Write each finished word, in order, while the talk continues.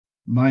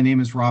My name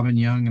is Robin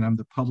Young, and I'm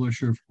the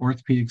publisher of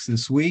Orthopedics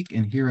This Week.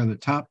 And here are the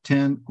top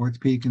 10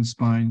 orthopedic and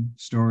spine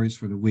stories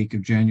for the week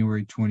of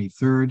January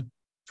 23rd,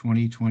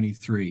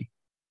 2023.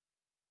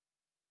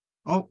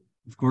 Oh,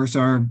 of course,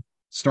 our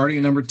starting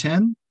at number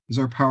 10 is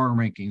our power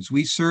rankings.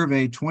 We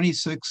survey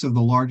 26 of the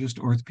largest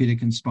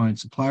orthopedic and spine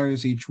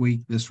suppliers each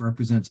week. This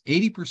represents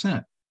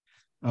 80%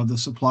 of the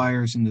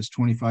suppliers in this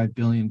 $25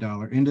 billion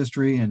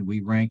industry, and we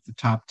rank the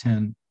top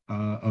 10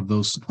 of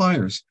those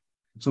suppliers.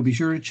 So be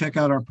sure to check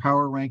out our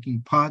Power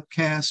Ranking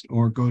podcast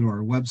or go to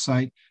our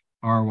website,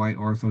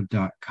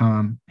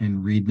 ryortho.com,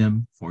 and read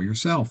them for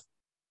yourself.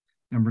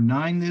 Number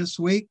 9 this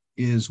week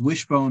is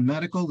Wishbone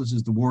Medical. This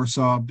is the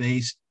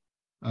Warsaw-based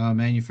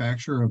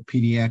manufacturer of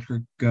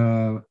pediatric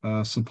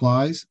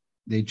supplies.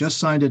 They just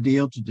signed a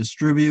deal to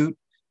distribute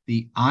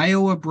the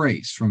Iowa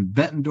Brace from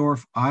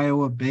Bettendorf,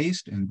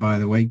 Iowa-based, and by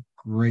the way,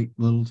 great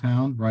little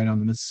town right on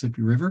the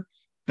Mississippi River,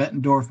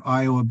 Bettendorf,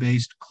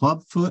 Iowa-based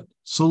Clubfoot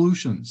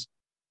Solutions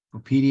for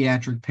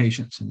pediatric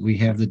patients. And we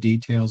have the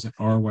details at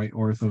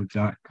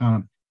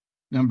ryortho.com.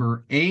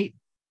 Number 8,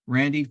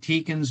 Randy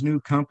Teakin's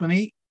new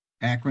company,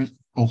 Akron,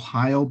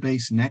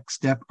 Ohio-based Next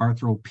Step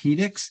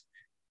Orthopedics,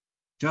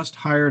 just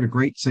hired a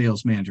great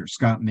sales manager,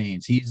 Scott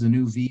Maines. He's the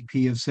new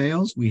VP of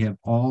sales. We have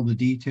all the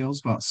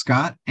details about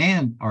Scott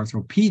and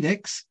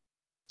Orthopedics,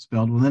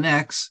 spelled with an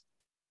X,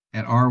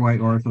 at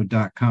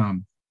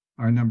ryortho.com.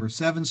 Our number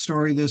 7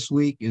 story this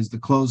week is the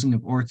closing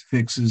of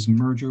Orthofix's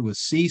merger with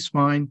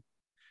C-Spine.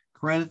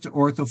 Credit to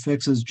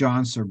Orthofix's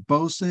John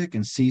Serbosic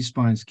and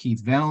C-Spine's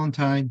Keith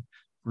Valentine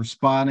for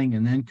spotting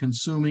and then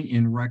consuming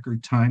in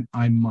record time,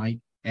 I might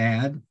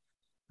add,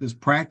 this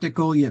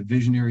practical yet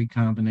visionary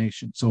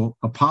combination. So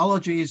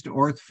apologies to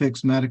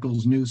Orthofix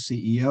Medical's new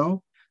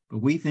CEO, but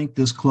we think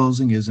this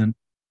closing is an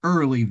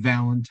early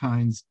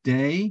Valentine's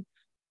Day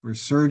for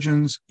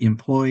surgeons,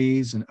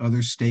 employees, and other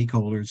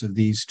stakeholders of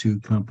these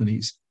two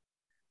companies.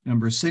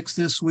 Number 6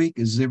 this week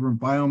is Zimmer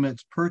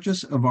Biomet's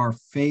purchase of our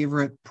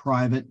favorite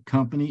private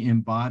company,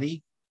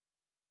 Embody,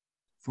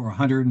 for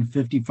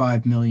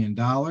 $155 million.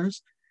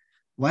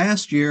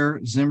 Last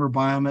year, Zimmer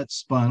Biomet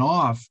spun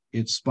off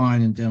its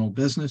spine and dental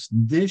business.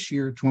 This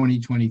year,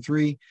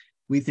 2023,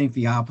 we think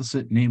the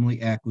opposite,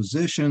 namely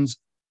acquisitions,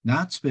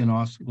 not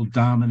spin-offs, will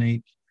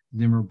dominate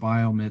Zimmer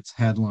Biomet's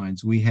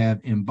headlines. We have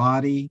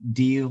Embody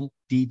deal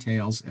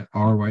details at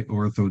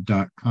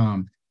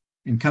ryortho.com.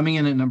 And coming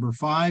in at number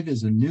 5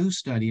 is a new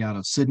study out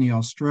of Sydney,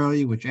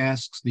 Australia, which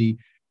asks the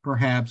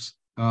perhaps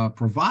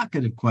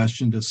provocative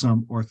question to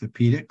some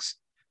orthopedics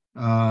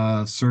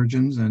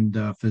surgeons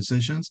and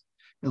physicians,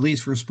 at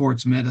least for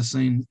sports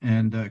medicine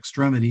and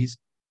extremities,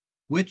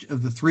 which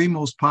of the 3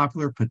 most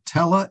popular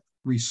patella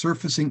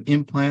resurfacing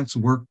implants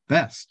work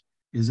best?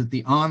 Is it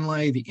the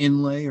onlay, the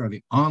inlay, or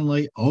the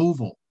onlay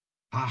oval?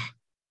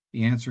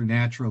 The answer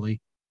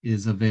naturally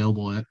is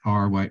available at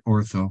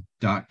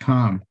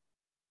ryortho.com.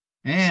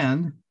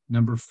 And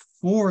number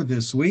 4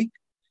 this week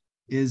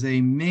is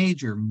a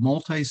major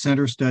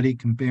multi-center study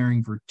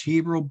comparing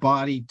vertebral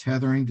body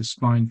tethering to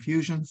spine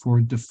fusion for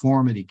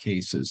deformity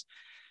cases.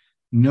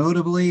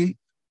 Notably,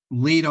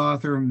 lead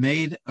author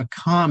made a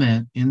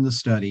comment in the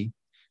study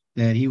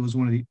that he was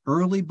one of the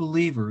early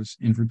believers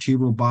in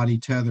vertebral body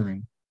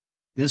tethering.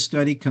 This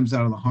study comes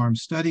out of the HARM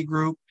study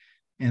group,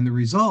 and the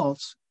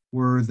results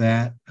were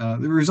that the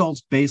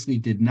results basically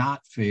did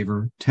not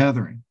favor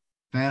tethering.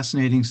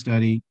 Fascinating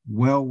study,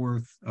 well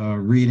worth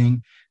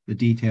reading. The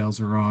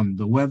details are on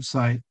the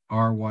website,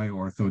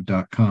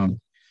 ryortho.com.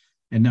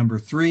 And number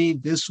 3,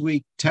 this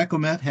week,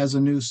 Tecomet has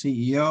a new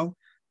CEO.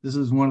 This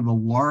is one of the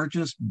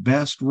largest,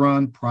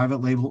 best-run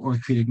private label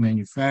orthopedic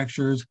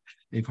manufacturers.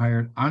 They've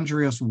hired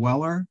Andreas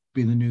Weller to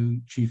be the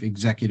new chief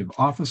executive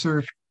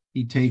officer.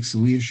 He takes the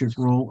leadership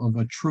role of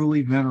a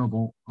truly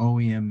venerable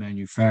OEM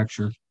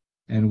manufacturer.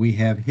 And we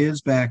have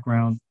his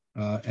background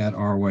at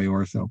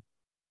ryortho.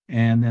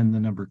 And then the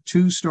number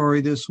 2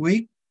 story this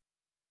week,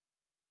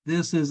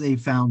 this is a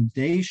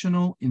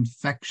foundational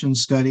infection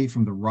study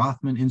from the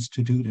Rothman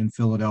Institute in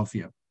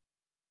Philadelphia.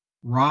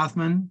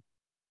 Rothman,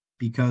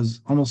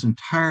 almost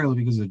entirely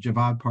because of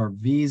Javad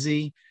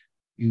Parvizi,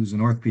 he was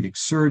an orthopedic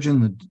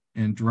surgeon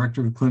and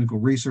director of clinical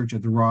research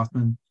at the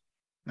Rothman,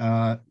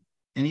 and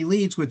he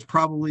leads what's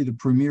probably the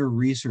premier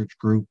research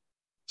group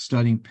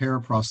studying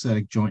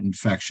paraprosthetic joint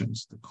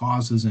infections, the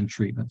causes and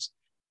treatments.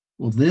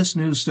 Well, this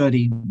new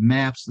study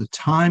maps the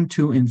time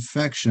to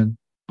infection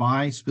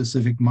by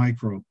specific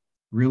microbe.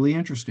 Really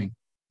interesting.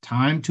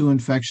 Time to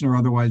infection, or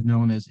otherwise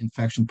known as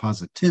infection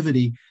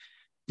positivity,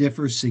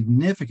 differs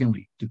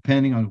significantly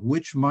depending on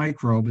which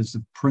microbe is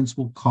the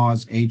principal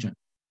cause agent.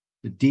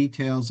 The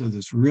details of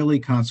this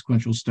really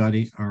consequential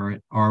study are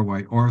at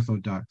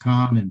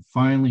ryortho.com. And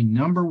finally,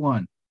 number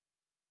 1,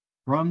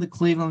 from the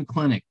Cleveland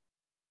Clinic,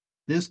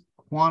 this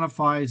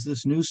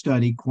new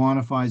study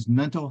quantifies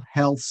mental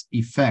health's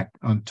effect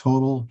on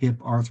total hip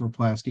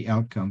arthroplasty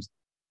outcomes.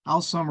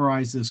 I'll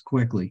summarize this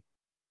quickly.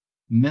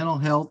 Mental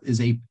health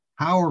is a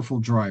powerful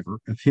driver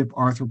of hip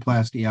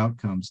arthroplasty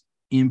outcomes.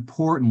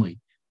 Importantly,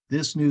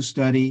 this new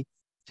study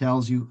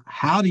tells you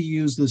how to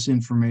use this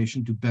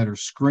information to better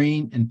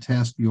screen and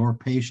test your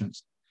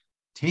patients.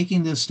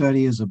 Taking this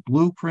study as a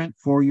blueprint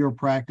for your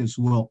practice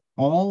will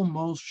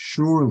almost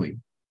surely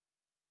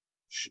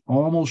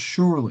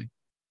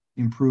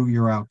improve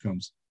your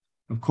outcomes.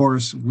 Of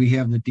course, we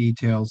have the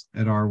details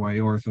at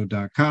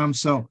ryortho.com.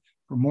 So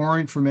for more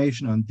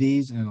information on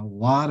these and a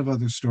lot of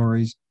other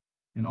stories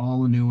and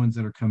all the new ones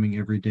that are coming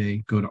every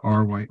day, go to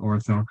RY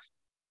Ortho.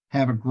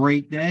 Have a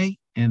great day,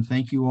 and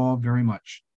thank you all very much.